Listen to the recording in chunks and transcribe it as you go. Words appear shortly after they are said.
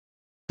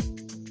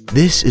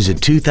This is a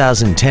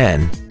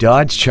 2010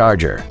 Dodge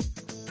Charger.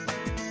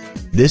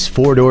 This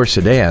four-door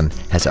sedan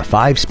has a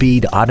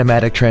 5-speed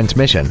automatic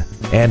transmission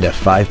and a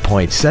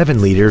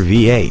 5.7-liter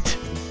V8.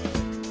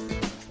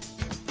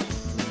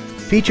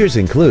 Features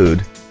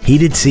include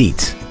heated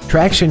seats,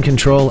 traction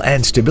control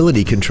and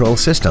stability control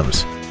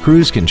systems,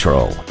 cruise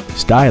control,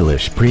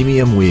 stylish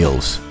premium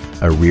wheels,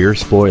 a rear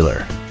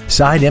spoiler,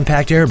 side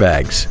impact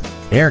airbags,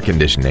 air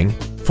conditioning,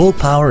 full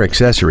power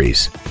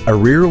accessories, a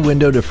rear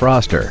window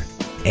defroster,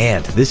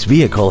 and this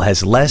vehicle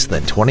has less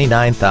than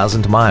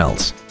 29,000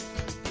 miles.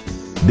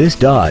 This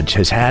Dodge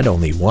has had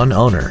only one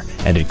owner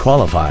and it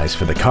qualifies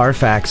for the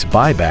Carfax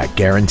buyback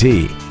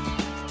guarantee.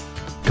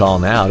 Call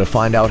now to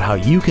find out how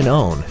you can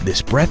own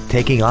this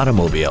breathtaking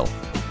automobile.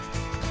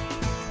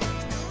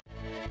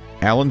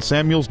 Allen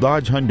Samuels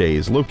Dodge-Hyundai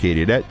is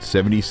located at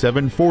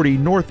 7740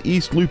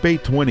 Northeast Loop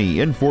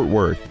 820 in Fort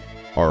Worth.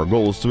 Our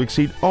goal is to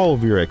exceed all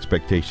of your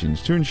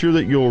expectations to ensure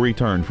that you'll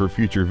return for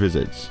future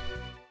visits.